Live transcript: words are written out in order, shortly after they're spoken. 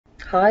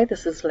Hi,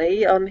 this is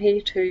Lee. I'm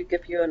here to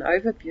give you an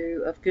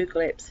overview of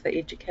Google Apps for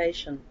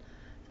Education.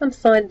 I'm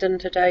signed in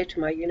today to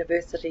my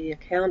university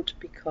account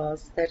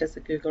because that is a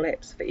Google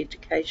Apps for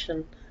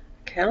Education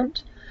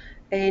account,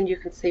 and you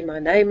can see my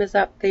name is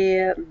up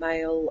there,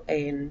 mail,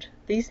 and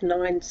these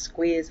 9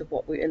 squares of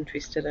what we're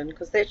interested in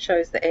because that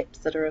shows the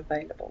apps that are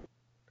available.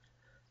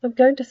 I'm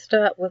going to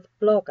start with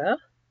Blogger.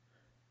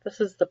 This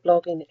is the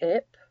blogging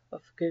app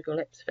of Google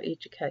Apps for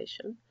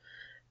Education.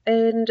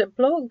 And a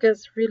blog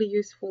is really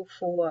useful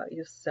for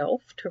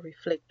yourself to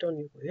reflect on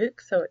your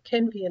work, so it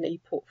can be an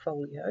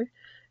e-portfolio. And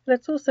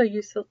it's also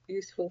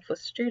useful for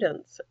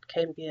students. It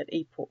can be an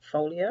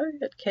e-portfolio,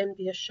 it can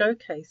be a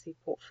showcase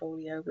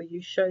e-portfolio where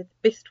you show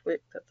the best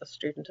work that the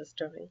student is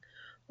doing,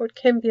 or it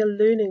can be a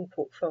learning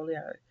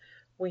portfolio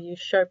where you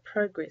show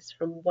progress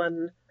from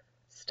one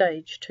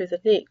stage to the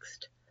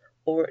next,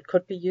 or it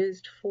could be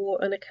used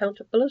for an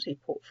accountability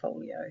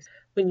portfolio.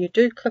 When you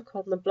do click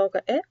on the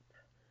Blogger app,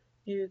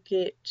 you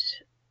get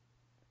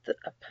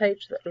a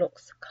page that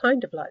looks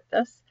kind of like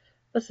this.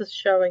 This is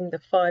showing the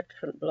 5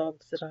 different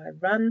blogs that I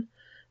run,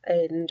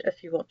 and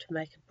if you want to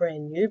make a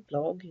brand new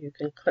blog, you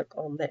can click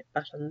on that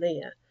button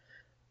there.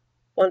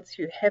 Once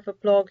you have a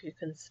blog, you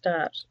can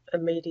start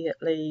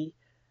immediately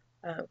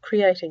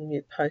creating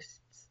new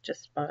posts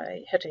just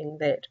by hitting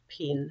that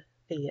pen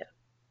there.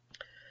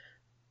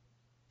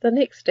 The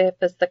next app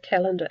is the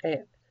Calendar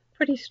app.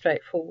 Pretty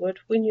straightforward.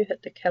 When you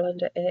hit the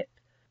Calendar app,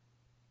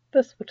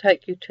 this will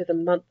take you to the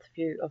month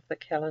view of the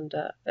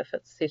calendar if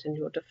it's set in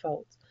your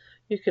defaults.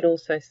 You can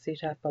also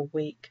set up a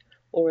week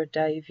or a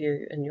day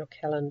view in your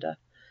calendar.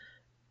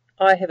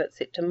 I have it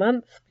set to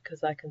month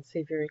because I can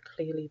see very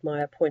clearly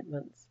my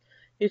appointments.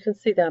 You can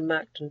see they're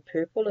marked in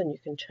purple and you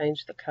can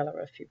change the colour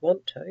if you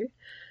want to.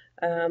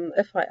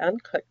 If I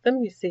unclick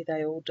them, you see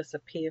they all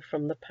disappear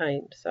from the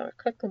pane. So I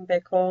click them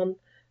back on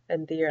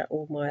and there are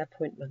all my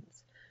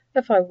appointments.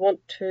 If I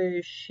want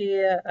to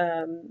share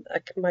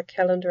my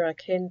calendar, I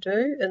can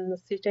do in the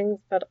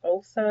settings, but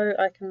also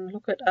I can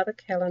look at other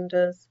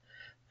calendars.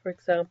 For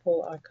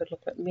example, I could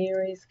look at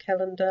Mary's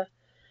calendar,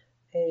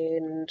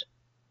 and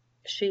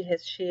she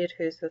has shared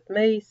hers with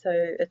me, so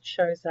it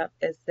shows up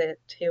as that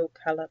teal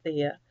colour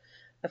there.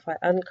 If I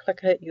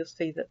unclick it, you'll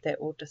see that that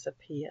will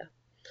disappear.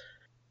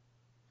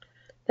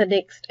 The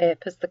next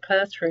app is the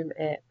Classroom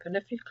app, and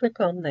if you click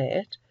on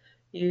that,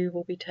 you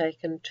will be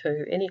taken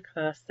to any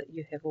class that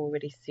you have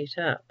already set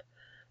up.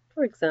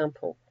 For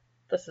example,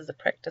 this is a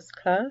practice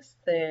class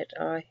that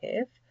I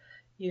have.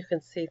 You can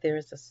see there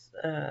is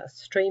a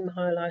stream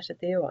highlighted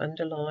there or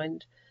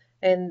underlined,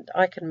 and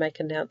I can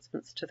make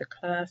announcements to the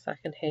class. I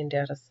can hand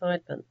out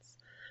assignments.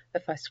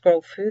 If I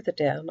scroll further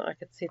down, I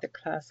can see the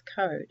class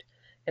code,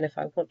 and if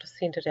I want to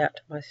send it out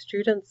to my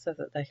students so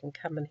that they can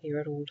come in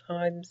here at all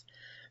times,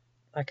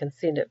 I can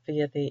send it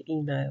via their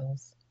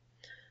emails,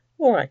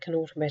 or I can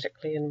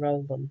automatically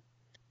enroll them.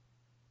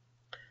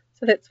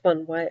 So that's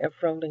one way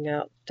of rolling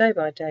out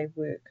day-by-day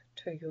work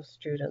to your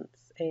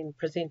students and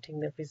presenting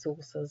the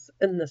resources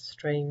in the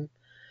stream.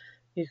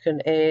 You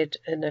can add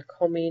in a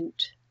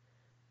comment.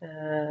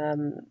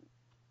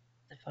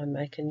 If I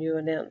make a new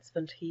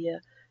announcement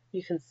here,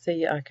 you can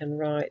see I can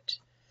write,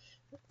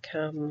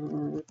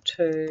 come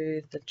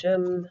to the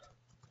gym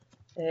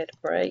at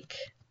break,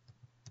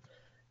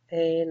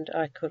 and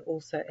I could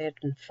also add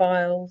in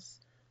files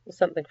or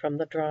something from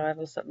the drive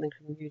or something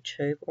from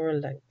YouTube or a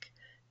link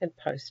and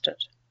post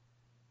it.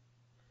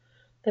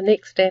 The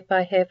next app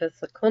I have is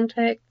the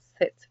Contacts.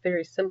 That's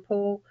very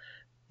simple.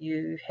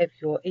 You have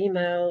your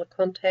email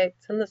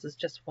contacts, and this is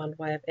just one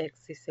way of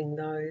accessing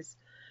those,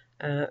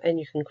 and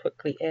you can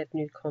quickly add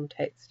new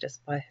contacts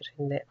just by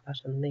hitting that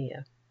button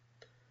there.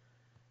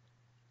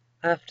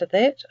 After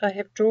that, I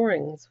have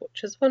Drawings,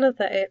 which is one of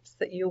the apps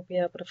that you'll be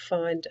able to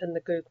find in the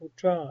Google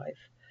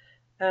Drive.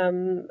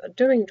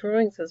 Doing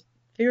drawings is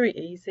very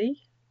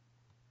easy.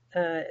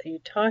 You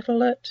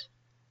title it,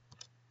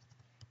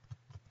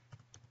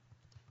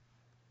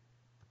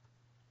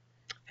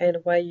 and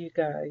away you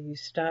go. You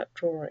start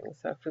drawing.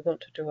 So if we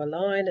want to do a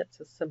line, it's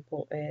as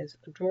simple as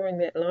drawing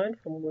that line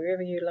from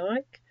wherever you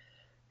like,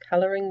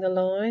 colouring the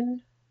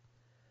line.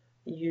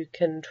 You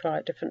can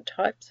try different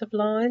types of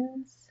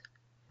lines.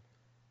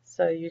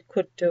 So you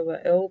could do an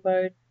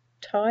elbow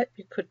type,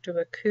 you could do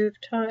a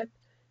curve type,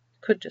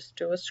 you could just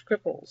do a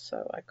scribble.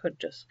 So I could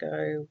just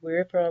go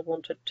wherever I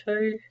wanted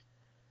to,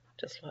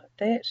 just like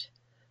that.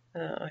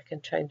 I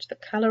can change the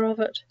colour of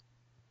it.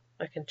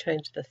 I can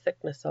change the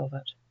thickness of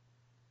it.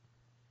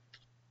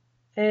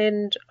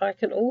 And I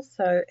can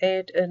also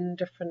add in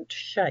different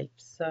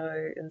shapes.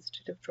 So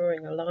instead of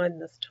drawing a line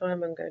this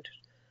time, I'm going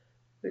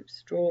to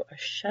draw a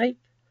shape.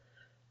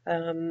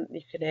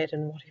 You can add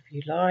in whatever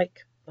you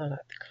like. I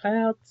like the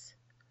clouds.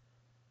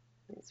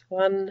 There's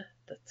one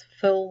that's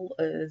fill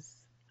is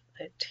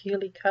that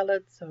tealy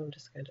coloured, so I'm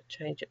just going to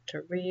change it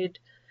to red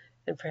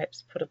and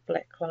perhaps put a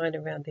black line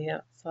around the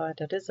outside.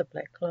 It is a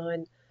black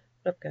line,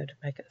 but I'm going to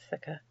make it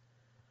thicker.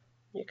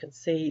 You can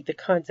see the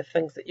kinds of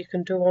things that you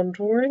can do on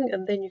drawing,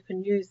 and then you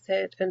can use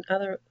that in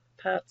other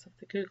parts of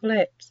the Google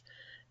Apps.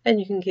 And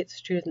you can get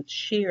students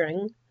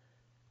sharing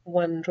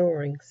one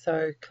drawing,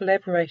 so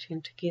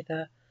collaborating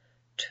together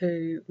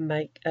to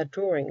make a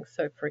drawing.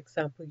 So for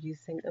example,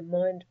 using a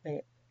mind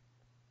map.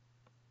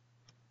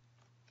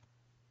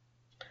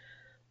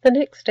 The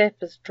next app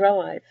is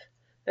Drive.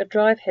 Now,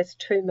 Drive has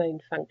two main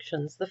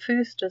functions. The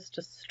first is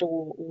to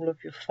store all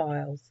of your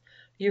files.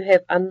 You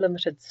have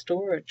unlimited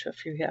storage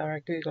if you are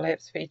a Google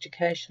Apps for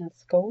Education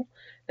school,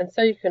 and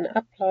so you can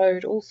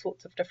upload all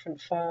sorts of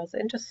different files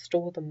and just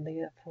store them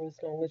there for as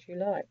long as you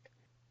like.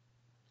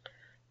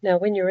 Now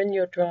when you're in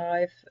your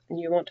Drive and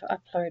you want to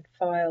upload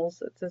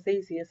files, it's as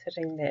easy as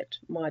hitting that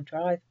My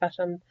Drive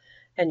button,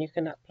 and you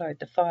can upload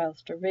the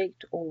files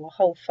direct or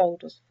whole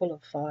folders full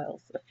of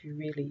files if you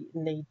really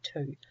need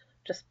to.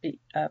 Just be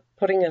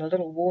putting a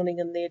little warning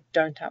in there,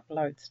 don't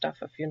upload stuff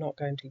if you're not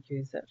going to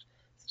use it.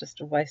 It's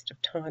just a waste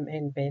of time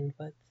and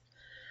bandwidth.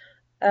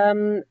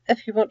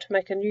 If you want to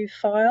make a new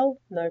file,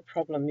 no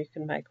problem. You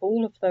can make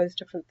all of those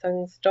different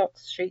things: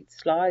 docs, sheets,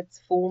 slides,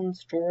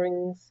 forms,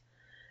 drawings,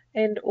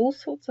 and all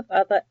sorts of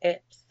other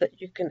apps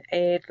that you can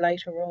add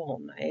later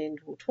on, and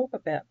we'll talk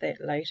about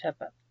that later,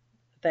 but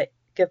they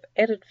give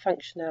added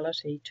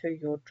functionality to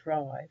your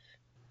Drive.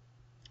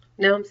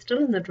 Now I'm still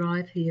in the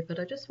Drive here, but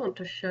I just want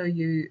to show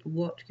you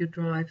what your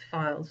Drive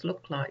files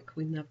look like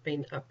when they've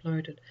been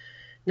uploaded.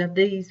 Now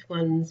these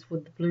ones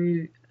with the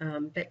blue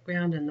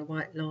background and the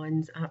white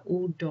lines are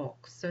all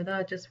docs, so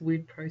they're just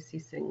word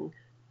processing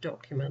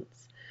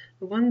documents.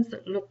 The ones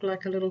that look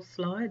like a little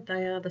slide,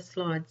 they are the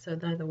slides, so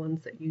they're the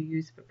ones that you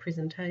use for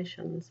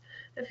presentations.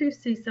 If you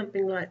see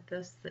something like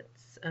this,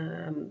 that's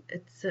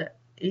it's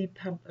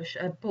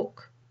a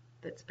book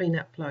that's been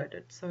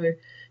uploaded, so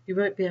you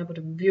won't be able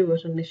to view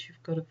it unless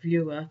you've got a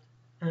viewer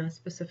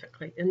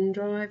specifically in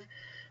Drive.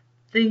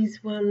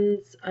 These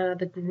ones,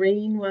 the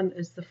green one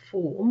is the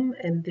form,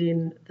 and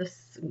then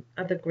this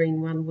other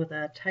green one with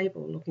a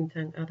table looking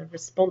thing are the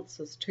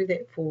responses to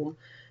that form.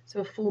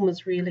 So a form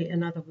is really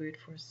another word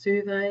for a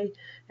survey,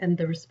 and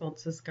the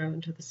responses go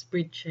into the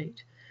spreadsheet.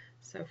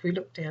 So if we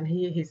look down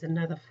here, here's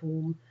another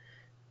form.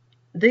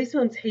 These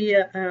ones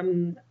here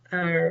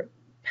are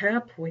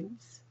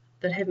PowerPoints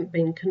that haven't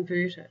been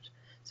converted.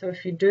 So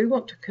if you do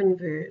want to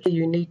convert,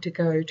 you need to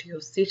go to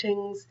your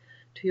settings,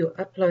 to your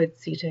upload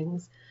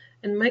settings,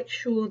 and make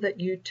sure that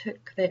you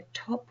tick that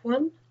top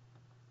one,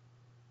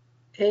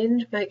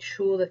 and make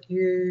sure that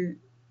you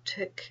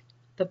tick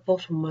the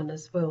bottom one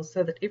as well,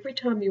 so that every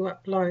time you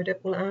upload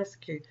it will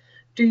ask you,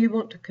 do you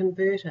want to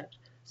convert it?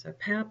 So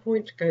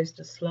PowerPoint goes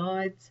to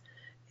Slides,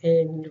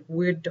 and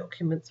Word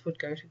documents would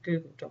go to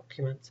Google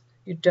Documents.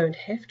 You don't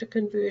have to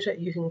convert it,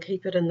 you can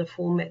keep it in the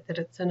format that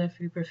it's in if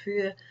you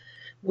prefer.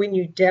 When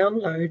you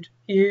download,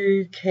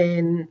 you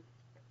can,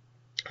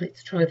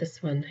 let's try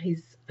this one,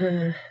 he's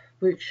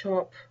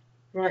workshop,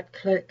 right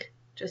click,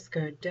 just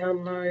go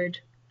download,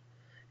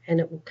 and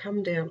it will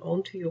come down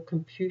onto your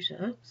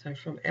computer, so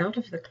from out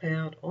of the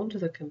cloud onto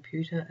the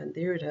computer, and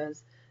there it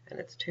is, and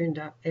it's turned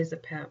up as a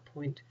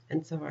PowerPoint,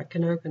 and so I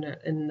can open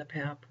it in the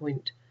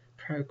PowerPoint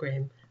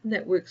program, and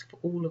that works for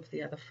all of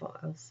the other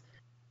files.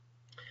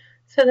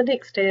 So the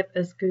next app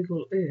is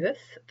Google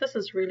Earth. This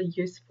is really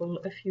useful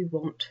if you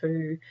want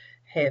to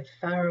have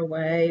far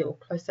away or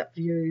close-up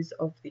views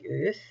of the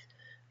Earth.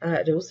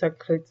 It also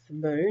includes the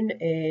moon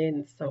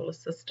and solar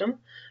system.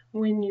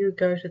 When you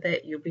go to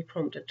that, you'll be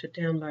prompted to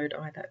download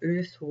either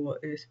Earth or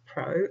Earth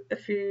Pro.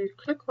 If you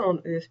click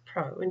on Earth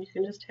Pro, and you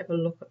can just have a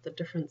look at the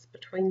difference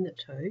between the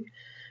two.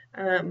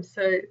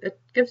 So it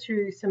gives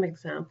you some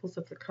examples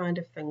of the kind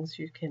of things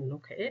you can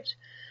look at.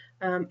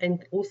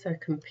 And also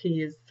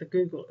compares the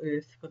Google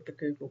Earth with the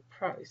Google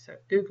Pro. So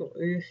Google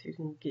Earth, you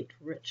can get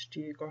rich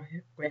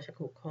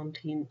geographical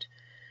content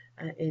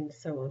and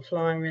so on,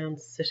 fly around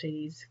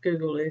cities.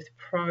 Google Earth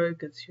Pro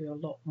gives you a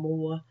lot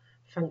more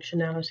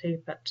functionality,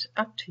 but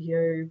up to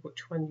you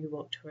which one you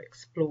want to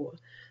explore.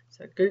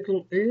 So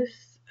Google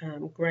Earth,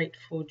 great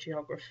for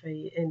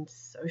geography and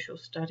social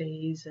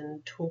studies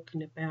and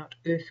talking about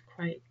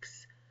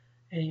earthquakes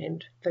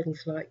and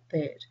things like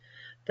that.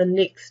 The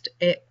next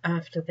app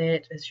after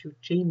that is your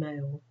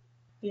Gmail.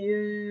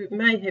 You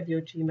may have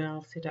your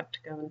Gmail set up to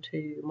go into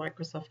your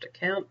Microsoft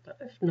account, but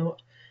if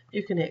not,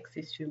 you can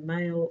access your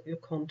mail, your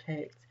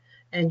contacts,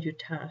 and your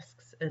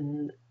tasks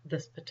in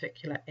this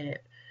particular app.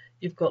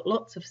 You've got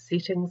lots of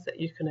settings that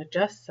you can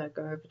adjust, so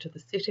go over to the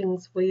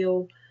settings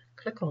wheel,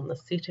 click on the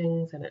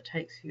settings, and it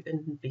takes you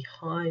in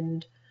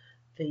behind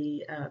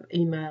the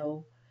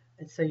email,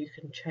 and so you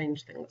can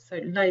change things. So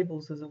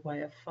labels is a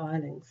way of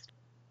filing stuff.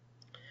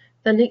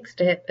 The next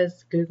app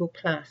is Google+.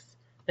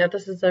 Now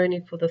this is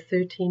only for the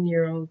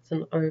 13-year-olds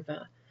and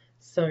over,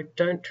 so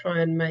don't try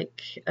and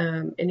make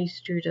any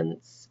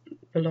students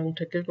belong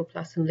to Google+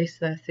 unless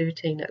they're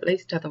 13 at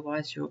least,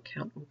 otherwise your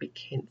account will be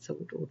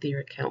cancelled, or their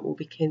account will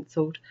be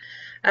cancelled.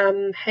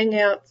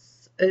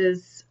 Hangouts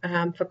is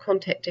for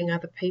contacting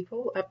other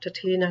people, up to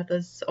 10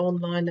 others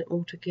online and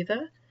all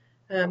together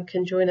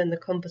can join in the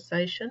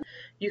conversation.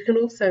 You can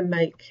also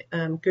make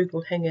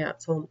Google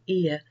Hangouts on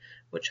air,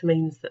 which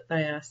means that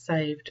they are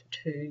saved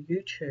to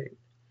YouTube.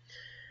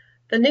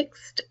 The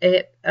next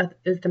app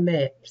is the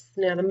Maps.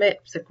 Now the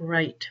Maps are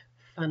great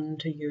fun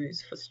to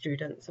use for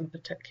students in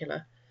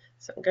particular.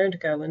 So I'm going to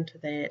go into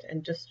that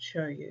and just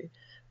show you.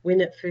 When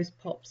it first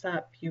pops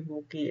up, you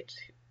will get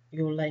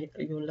your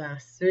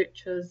last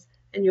searches,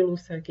 and you'll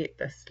also get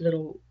this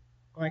little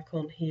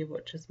icon here,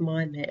 which is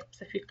My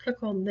Maps. If you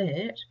click on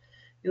that,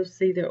 you'll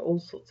see there are all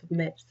sorts of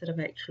maps that I've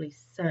actually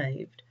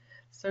saved.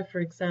 So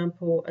for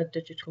example, a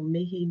digital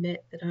mihi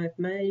map that I've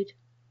made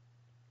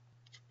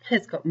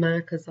has got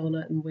markers on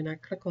it, and when I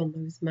click on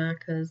those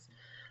markers,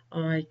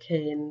 I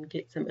can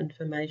get some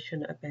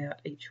information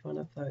about each one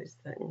of those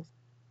things.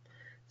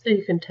 So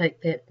you can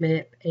take that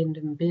map and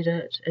embed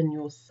it in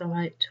your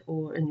site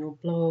or in your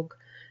blog,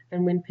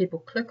 and when people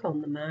click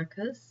on the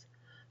markers,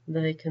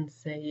 they can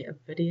see a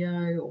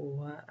video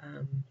or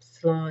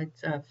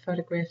slides,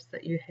 photographs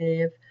that you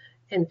have,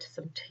 and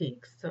some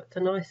text. So it's a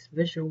nice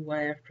visual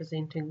way of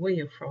presenting where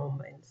you're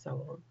from and so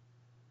on.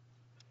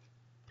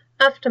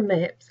 After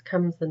maps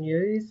comes the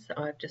news.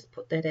 I've just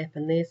put that app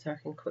in there so I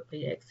can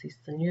quickly access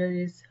the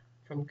news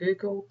from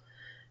Google.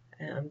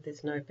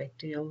 There's no big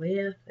deal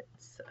there.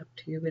 It's up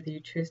to you whether you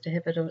choose to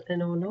have it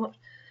in or not.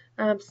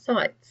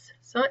 Sites.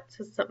 Sites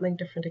is something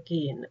different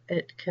again.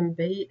 It can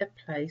be a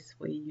place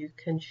where you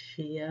can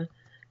share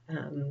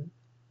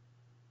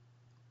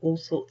all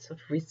sorts of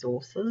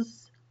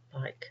resources.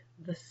 Like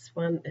this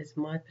one is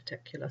my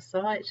particular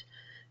site,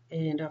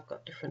 and I've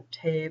got different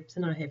tabs,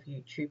 and I have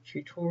YouTube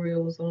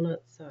tutorials on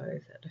it, so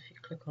that if you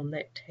click on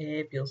that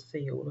tab, you'll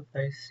see all of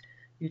those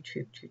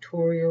YouTube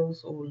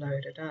tutorials all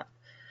loaded up.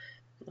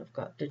 I've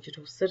got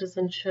digital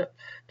citizenship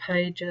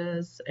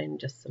pages and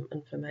just some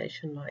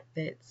information like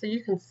that, so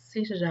you can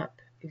set it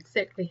up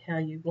exactly how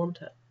you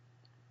want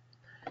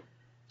it.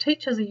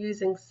 Teachers are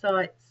using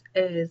sites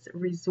as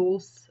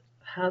resource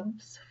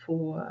hubs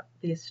for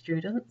their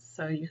students,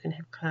 so you can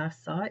have class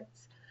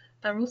sites.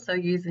 They're also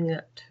using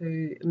it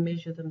to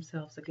measure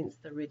themselves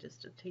against the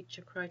registered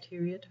teacher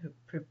criteria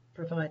to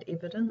provide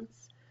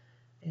evidence,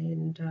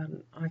 and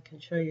I can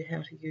show you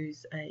how to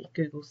use a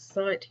Google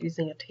site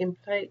using a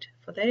template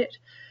for that.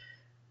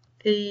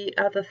 The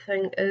other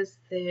thing is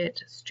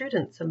that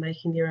students are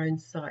making their own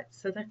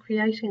sites, so they're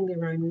creating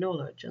their own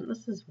knowledge, and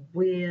this is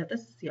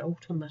the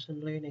ultimate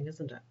in learning,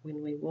 isn't it?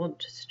 When we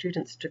want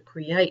students to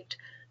create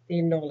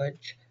their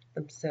knowledge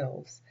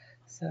themselves.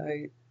 So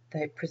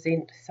they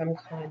present some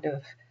kind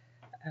of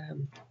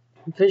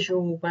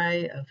visual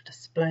way of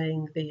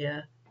displaying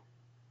their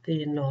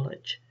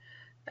knowledge,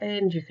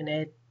 and you can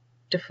add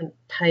different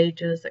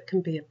pages. It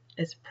can be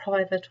as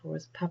private or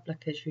as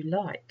public as you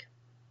like.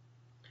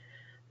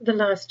 The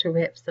last two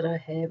apps that I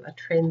have are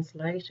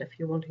Translate, if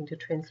you're wanting to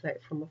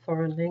translate from a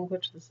foreign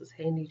language, this is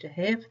handy to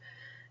have,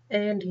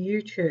 and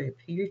YouTube.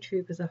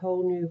 YouTube is a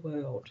whole new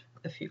world.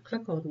 If you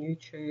click on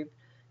YouTube,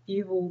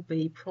 you will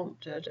be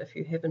prompted, if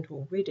you haven't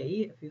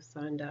already, if you're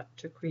signed up,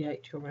 to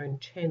create your own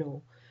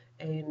channel.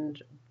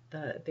 And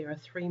there are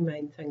three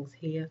main things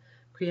here.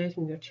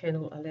 Creating your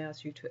channel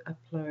allows you to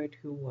upload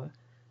your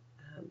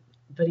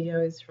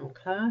videos from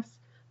class.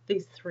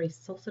 These three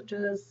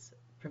sausages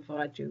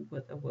provide you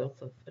with a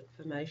wealth of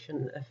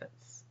information if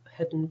it's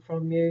hidden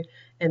from you,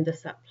 and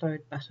this upload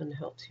button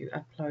helps you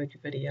upload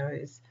your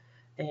videos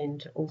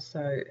and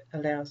also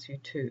allows you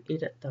to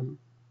edit them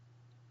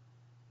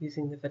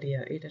using the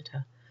video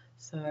editor.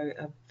 So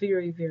a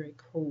very, very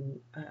cool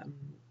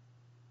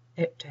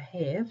app to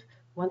have.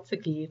 Once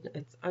again,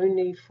 it's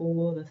only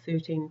for the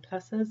 13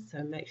 pluses,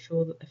 so make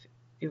sure that if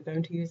you're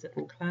going to use it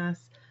in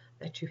class,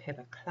 that you have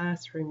a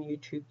classroom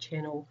YouTube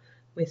channel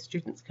where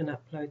students can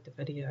upload the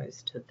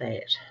videos to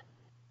that.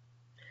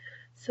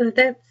 So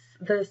that's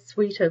the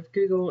suite of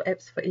Google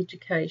Apps for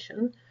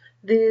Education.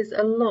 There's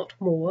a lot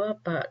more,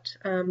 but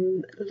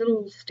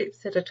little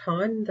steps at a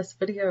time. This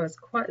video is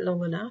quite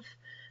long enough.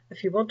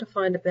 If you want to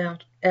find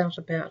out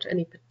about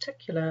any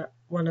particular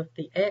one of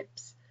the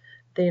apps,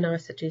 then I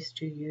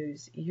suggest you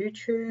use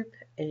YouTube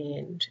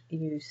and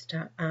you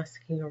start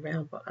asking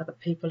around what other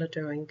people are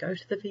doing. Go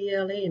to the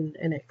VLN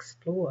and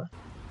explore.